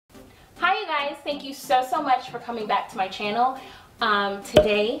guys, thank you so much for coming back to my channel.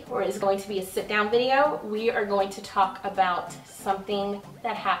 Today is going to be a sit down video. We are going to talk about something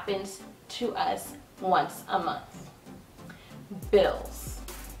that happens to us once a month. Bills.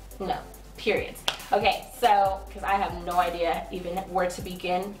 No, periods. Okay, so, because I have no idea even where to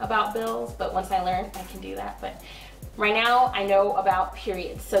begin about bills, but once I learn, I can do that. But right now, I know about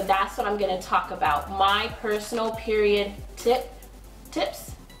periods, so that's what I'm going to talk about. My personal period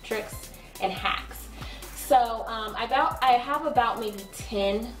tips, tricks, and hacks. So I have about maybe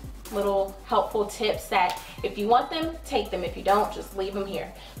 10 little helpful tips that if you want them, take them. If you don't, just leave them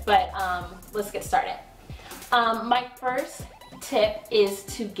here. But let's get started. My first tip is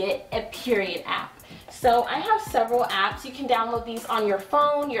to get a period app. So I have several apps. You can download these on your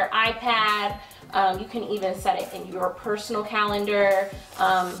phone, your iPad. You can even set it in your personal calendar.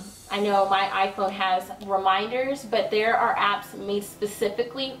 I know my iPhone has reminders, but there are apps made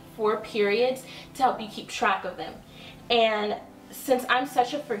specifically for periods to help you keep track of them. And since I'm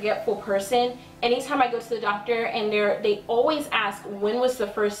such a forgetful person, anytime I go to the doctor and they always ask, when was the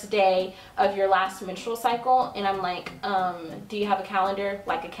first day of your last menstrual cycle? And I'm like, do you have a calendar?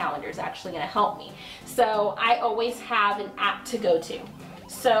 Like, a calendar is actually going to help me. So I always have an app to go to.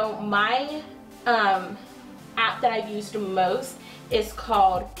 So my app that I've used most is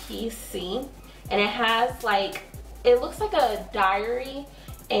called PC, and it has like, it looks like a diary,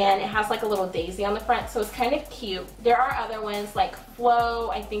 and it has like a little daisy on the front, so it's kind of cute. There are other ones like Flow,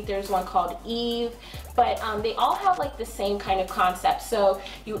 I think there's one called Eve, but they all have like the same kind of concept. So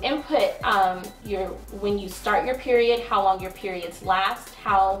you input when you start your period, how long your periods last,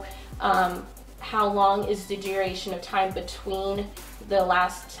 how long is the duration of time between the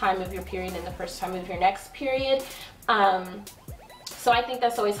last time of your period and the first time of your next period. So I think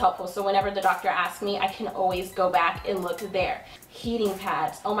that's always helpful. So whenever the doctor asks me, I can always go back and look there. Heating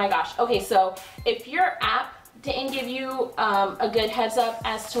pads, oh my gosh. Okay, so if your app didn't give you a good heads up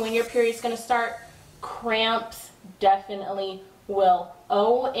as to when your period's gonna start, cramps definitely will.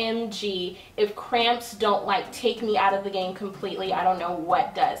 OMG, if cramps don't like take me out of the game completely, I don't know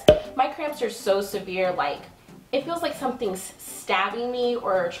what does. My cramps are so severe, like it feels like something's stabbing me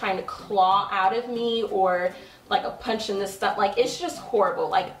or trying to claw out of me, or like a punch in the stomach. Like, it's just horrible.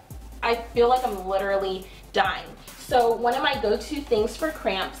 Like, I feel like I'm literally dying. So one of my go-to things for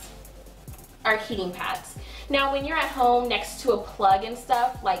cramps are heating pads. Now when you're at home next to a plug and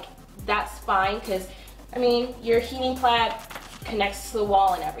stuff, like, that's fine, because I mean, your heating pad connects to the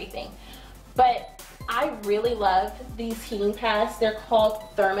wall and everything. But I really love these heating pads. They're called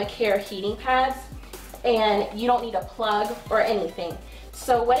Thermacare heating pads, and you don't need a plug or anything.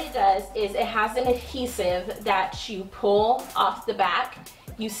 So what it does is it has an adhesive that you pull off the back,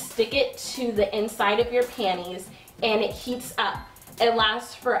 you stick it to the inside of your panties, and it heats up. It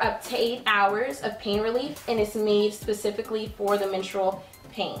lasts for up to 8 hours of pain relief, and it's made specifically for the menstrual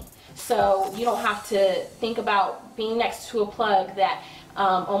pain. So you don't have to think about being next to a plug that,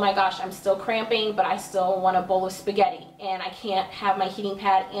 oh my gosh, I'm still cramping, but I still want a bowl of spaghetti, and I can't have my heating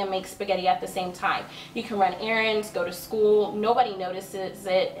pad and make spaghetti at the same time. You can run errands, go to school, nobody notices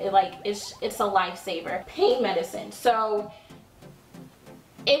it. It's a lifesaver. Pain medicine. So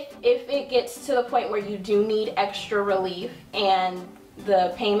if it gets to the point where you do need extra relief, and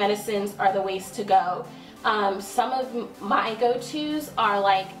the pain medicines are the ways to go, some of my go-tos are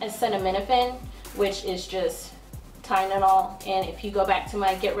like acetaminophen, which is just Tylenol. And if you go back to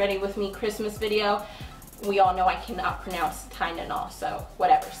my Get Ready With Me Christmas video, we all know I cannot pronounce Tylenol, so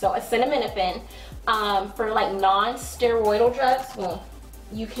whatever. So acetaminophen. For like non-steroidal drugs, well,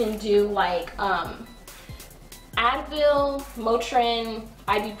 you can do like Advil, Motrin,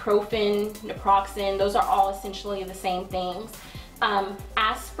 ibuprofen, naproxen. Those are all essentially the same things.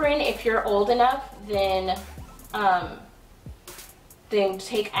 Aspirin, if you're old enough, then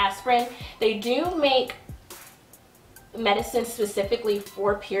take aspirin. They do make medicine specifically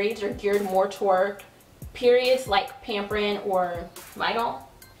for periods, or geared more toward periods, like Pamprin or Midol.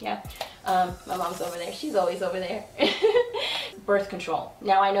 Yeah, my mom's over there. She's always over there. Birth control.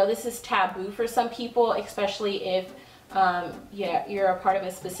 Now I know this is taboo for some people, especially if you're a part of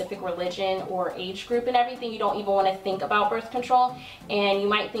a specific religion or age group and everything. You don't even want to think about birth control, and you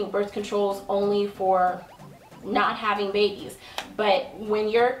might think birth control is only for not having babies. But when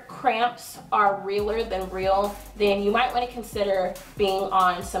your cramps are realer than real, then you might want to consider being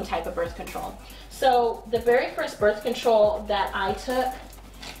on some type of birth control. So the very first birth control that I took,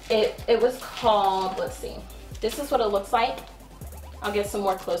 it was called, let's see, this is what it looks like. I'll get some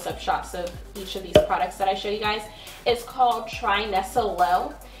more close-up shots of each of these products that I show you guys. It's called Trinessa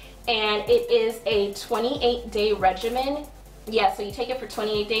Low, and it is a 28-day regimen Yeah, so you take it for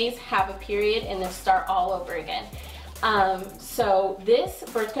 28 days, have a period, and then start all over again. So this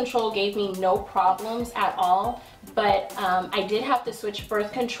birth control gave me no problems at all, but I did have to switch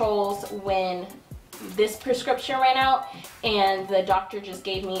birth controls when this prescription ran out, and the doctor just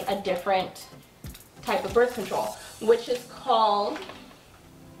gave me a different type of birth control, which is called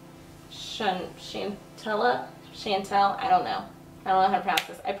Chantel, I don't know how to pronounce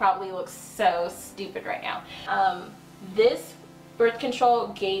this. I probably look so stupid right now. This birth control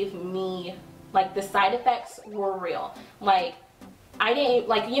gave me, like, the side effects were real. Like, I didn't,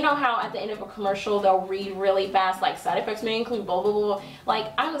 like, you know how at the end of a commercial they'll read really fast, like, side effects may include blah blah blah.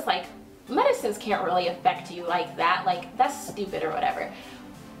 Like, I was like, medicines can't really affect you like that. Like, that's stupid or whatever.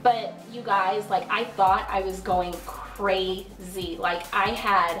 But you guys, like, I thought I was going crazy. Like, I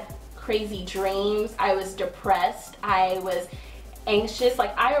had crazy dreams. I was depressed. I was anxious.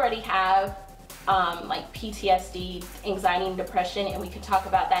 Like, I already have like PTSD, anxiety and depression, and we could talk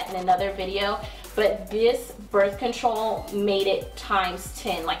about that in another video. But this birth control made it times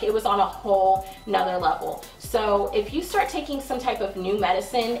 10. Like, it was on a whole nother level. So if you start taking some type of new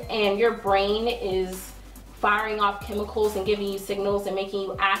medicine and your brain is firing off chemicals and giving you signals and making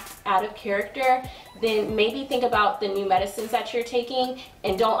you act out of character, then maybe think about the new medicines that you're taking,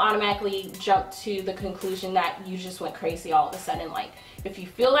 and don't automatically jump to the conclusion that you just went crazy all of a sudden. Like, if you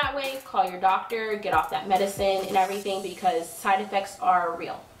feel that way, call your doctor, get off that medicine and everything, because side effects are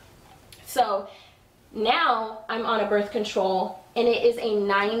real. So now I'm on a birth control, and it is a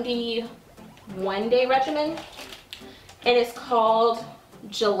 91-day regimen, and it's called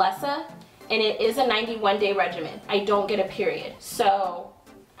Jalessa, and it is a 91-day regimen. I don't get a period, so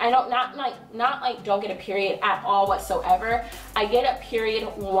I don't, not like don't get a period at all whatsoever. I get a period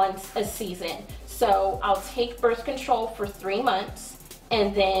once a season. So I'll take birth control for 3 months,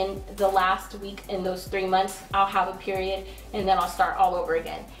 and then the last week in those 3 months I'll have a period, and then I'll start all over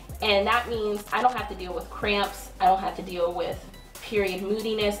again. And that means I don't have to deal with cramps, I don't have to deal with period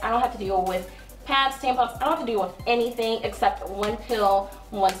moodiness, I don't have to deal with pads, tampons, I don't have to deal with anything except one pill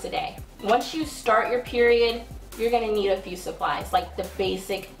once a day. Once you start your period, you're gonna need a few supplies, like the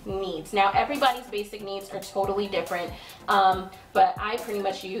basic needs. Now, everybody's basic needs are totally different, but I pretty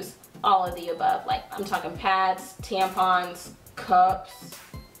much use all of the above. Like, I'm talking pads, tampons, cups,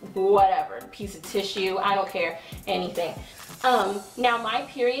 whatever, piece of tissue, I don't care, anything. Now, my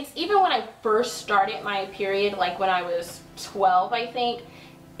periods, even when I first started my period, like when I was 12, I think,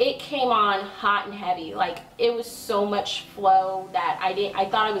 it came on hot and heavy. Like, it was so much flow that I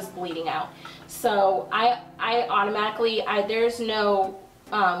thought I was bleeding out. So I automatically, there's no,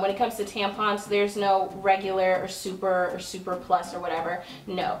 when it comes to tampons, there's no regular or super plus or whatever.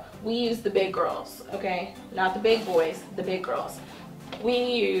 No, we use the big girls, okay? Not the big boys, the big girls. We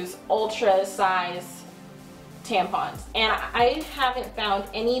use ultra size tampons, and I haven't found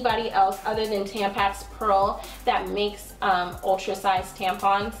anybody else other than Tampax Pearl that makes ultra size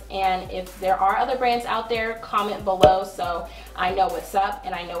tampons. And if there are other brands out there, comment below so I know what's up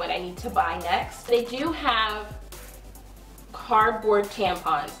and I know what I need to buy next. They do have cardboard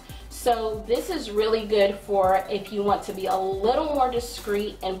tampons, so this is really good for if you want to be a little more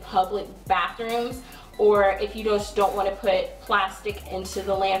discreet in public bathrooms, or if you just don't want to put plastic into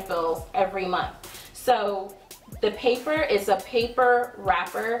the landfills every month. So the paper is a paper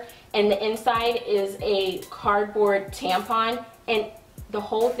wrapper, and the inside is a cardboard tampon, and the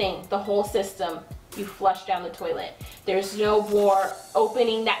whole thing, the whole system, you flush down the toilet. There's no more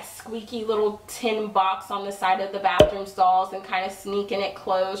opening that squeaky little tin box on the side of the bathroom stalls and kind of sneaking it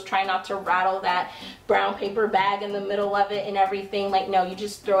closed, try not to rattle that brown paper bag in the middle of it and everything. Like, no, you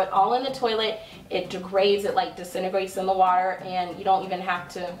just throw it all in the toilet, it degrades, it like disintegrates in the water, and you don't even have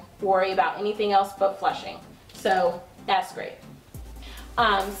to worry about anything else but flushing. So that's great.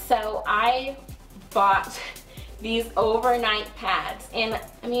 So I bought these overnight pads, and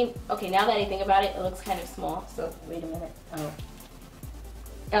I mean, okay, now that I think about it, it looks kind of small. So wait a minute.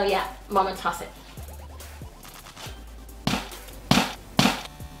 Oh yeah, Mama, toss it.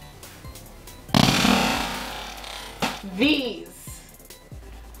 These,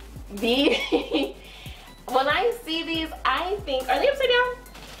 when I see these, I think, are they upside down?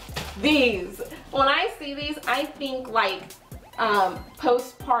 These, when I see these, I think like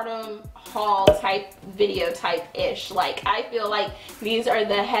postpartum haul type video type ish. Like, I feel like these are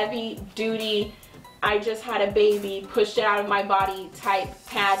the heavy duty, I just had a baby, pushed it out of my body type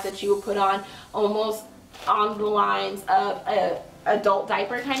pads that you would put on, almost on the lines of a adult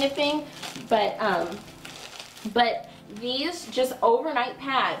diaper kind of thing. But these just overnight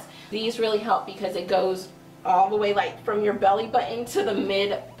pads, these really help because it goes all the way like from your belly button to the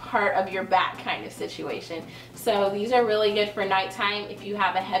mid part of your back kind of situation. So these are really good for nighttime if you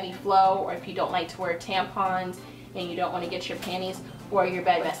have a heavy flow, or if you don't like to wear tampons and you don't want to get your panties or your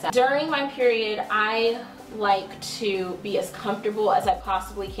bed messed up. During my period, I like to be as comfortable as I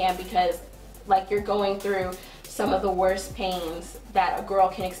possibly can, because like you're going through some of the worst pains that a girl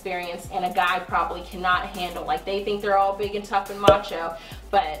can experience and a guy probably cannot handle. Like they think they're all big and tough and macho,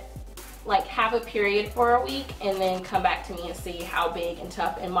 but like have a period for a week and then come back to me and see how big and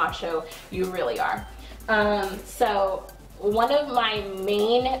tough and macho you really are. So one of my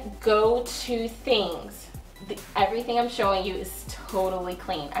main go-to things, everything I'm showing you is totally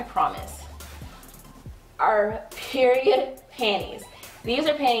clean, I promise, are period panties. These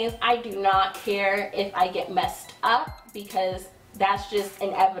are panties. I do not care if I get messed up, because that's just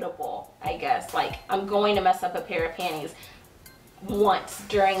inevitable, I guess. Like, I'm going to mess up a pair of panties once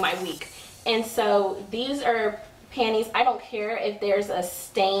during my week. And so these are panties. I don't care if there's a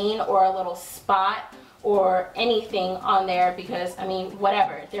stain or a little spot or anything on there, because I mean,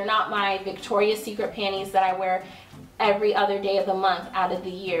 whatever. They're not my Victoria's Secret panties that I wear every other day of the month out of the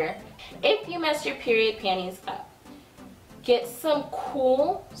year. If you mess your period panties up, get some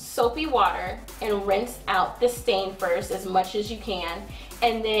cool soapy water and rinse out the stain first as much as you can,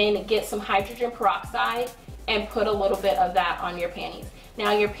 and then get some hydrogen peroxide and put a little bit of that on your panties.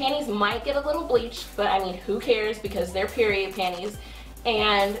 Now your panties might get a little bleached, but I mean, who cares, because they're period panties,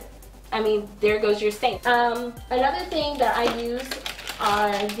 and I mean, there goes your stain. Another thing that I use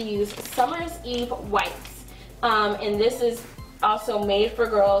are these Summer's Eve wipes, and this is also made for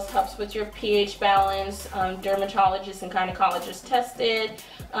girls, helps with your pH balance, dermatologists and gynecologists tested,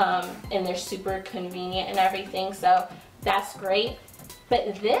 and they're super convenient and everything, so that's great.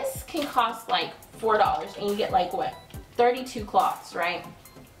 But this can cost like $4, and you get like what, 32 cloths, right?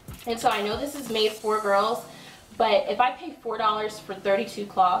 And so I know this is made for girls, but if I pay $4 for 32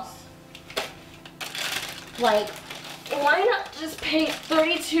 cloths, like, why not just pay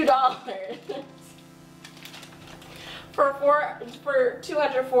 $32 for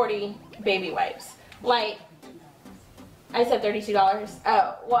 240 baby wipes? Like, I said $32.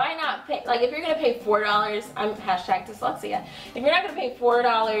 Oh, why not pay, like, if you're gonna pay $4, I'm hashtag dyslexia. If you're not gonna pay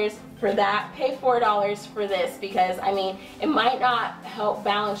 $4 for that, pay $4 for this, because I mean, it might not help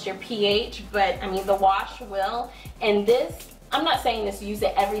balance your pH, but I mean, the wash will. And this, I'm not saying this, use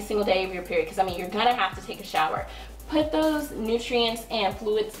it every single day of your period, because I mean, you're gonna have to take a shower. Put those nutrients and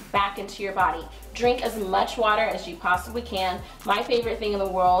fluids back into your body. Drink as much water as you possibly can. My favorite thing in the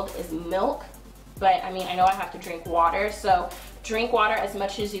world is milk, but I mean, I know I have to drink water, so drink water as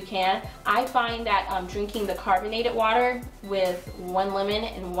much as you can. I find that drinking the carbonated water with 1 lemon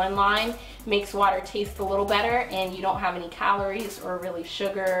and 1 lime makes water taste a little better, and you don't have any calories or really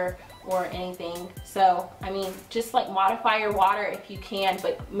sugar or anything. So I mean, just like modify your water if you can,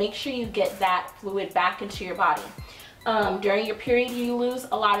 but make sure you get that fluid back into your body. During your period, you lose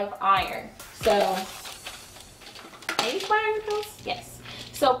a lot of iron. So, are you iron pills? Yes.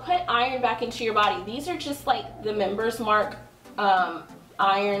 So put iron back into your body. These are just like the Members Mark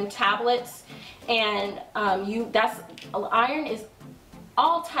iron tablets, and iron is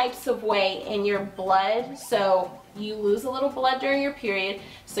all types of way in your blood. So you lose a little blood during your period,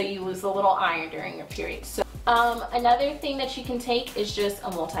 so you lose a little iron during your period. So another thing that you can take is just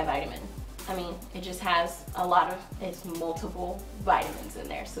a multivitamin. I mean, it just has a lot of, it's multiple vitamins in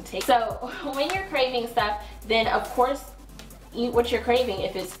there, so take. So when you're craving stuff, then of course eat what you're craving.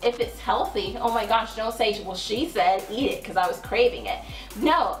 If it's healthy, oh my gosh, don't say, well, she said eat it because I was craving it.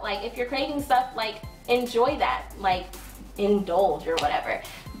 No, like if you're craving stuff, like enjoy that, like indulge or whatever,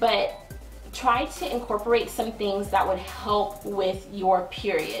 but try to incorporate some things that would help with your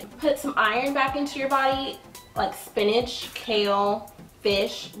period. Put some iron back into your body, like spinach, kale,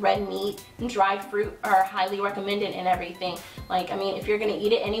 fish, red meat, and dried fruit are highly recommended and everything. Like, I mean, if you're gonna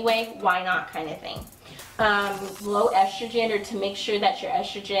eat it anyway, why not, kind of thing. Low estrogen, or to make sure that your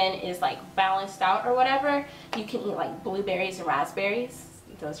estrogen is like balanced out or whatever, you can eat like blueberries and raspberries.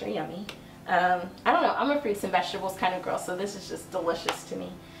 Those are yummy. I don't know, I'm a fruits and vegetables kind of girl, so this is just delicious to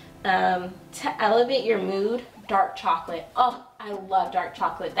me. To elevate your mood, dark chocolate. Oh, I love dark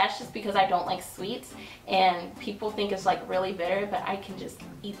chocolate. That's just because I don't like sweets, and people think it's like really bitter, but I can just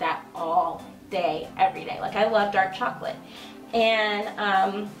eat that all day, every day. Like, I love dark chocolate.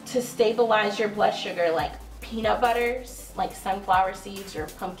 And to stabilize your blood sugar, like peanut butters, like sunflower seeds or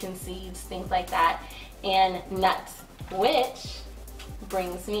pumpkin seeds, things like that, and nuts, which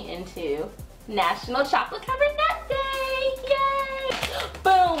brings me into National Chocolate Covered Nut Day. Yay!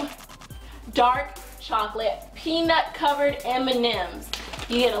 Boom! Dark chocolate, peanut covered M&Ms.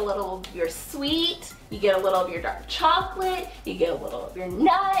 You get a little, you're sweet, you get a little of your dark chocolate, you get a little of your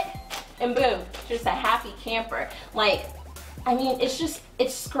nut, and boom, just a happy camper. Like, I mean,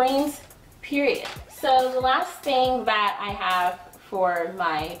 it screams period. So the last thing that I have for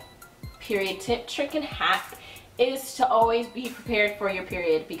my period tip, trick, and hack is to always be prepared for your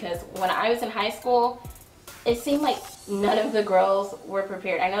period, because when I was in high school, it seemed like none of the girls were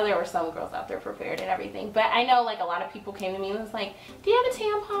prepared. I know there were some girls out there prepared and everything, but I know like a lot of people came to me and was like, do you have a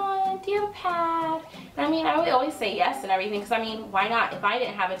tampon? Do you have a pad? And I mean, I would always say yes and everything, because I mean, why not? If I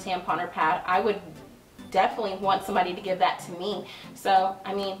didn't have a tampon or pad, I would definitely want somebody to give that to me. So,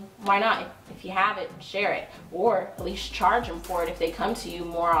 I mean, why not? If you have it, share it, or at least charge them for it if they come to you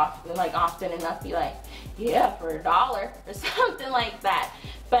more often, like often enough. Be like, yeah, for $1 or something like that.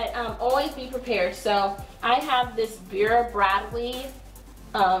 But always be prepared. So I have this Vera Bradley,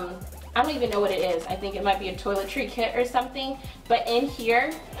 I don't even know what it is. I think it might be a toiletry kit or something. But in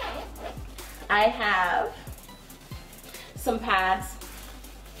here, I have some pads,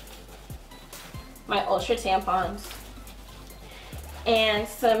 my Ultra tampons, and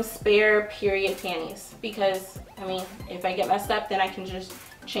some spare period panties, because I mean, if I get messed up, then I can just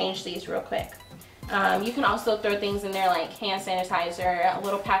change these real quick. You can also throw things in there like hand sanitizer, a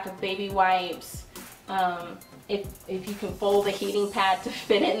little pack of baby wipes. If you can fold a heating pad to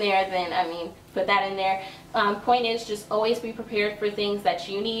fit in there, then I mean, put that in there. Point is, just always be prepared for things that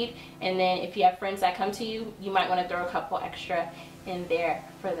you need, and then if you have friends that come to you, you might want to throw a couple extra in there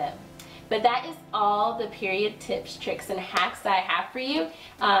for them. But that is all the period tips, tricks, and hacks that I have for you.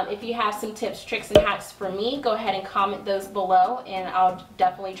 If you have some tips, tricks, and hacks for me, go ahead and comment those below, and I'll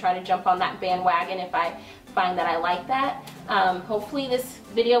definitely try to jump on that bandwagon if I find that I like that. Hopefully this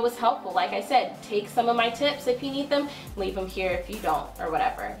video was helpful. Like I said, take some of my tips if you need them, leave them here if you don't, or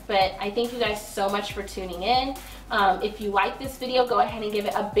whatever. But I thank you guys so much for tuning in. If you like this video, go ahead and give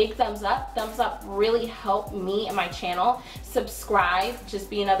it a big thumbs up. Thumbs up really help me and my channel. Subscribe, just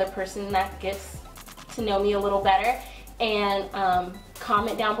be another person that gets to know me a little better. And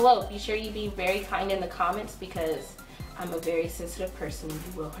comment down below. Be sure you be very kind in the comments, because I'm a very sensitive person and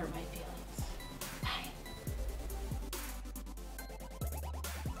you will hurt my feelings.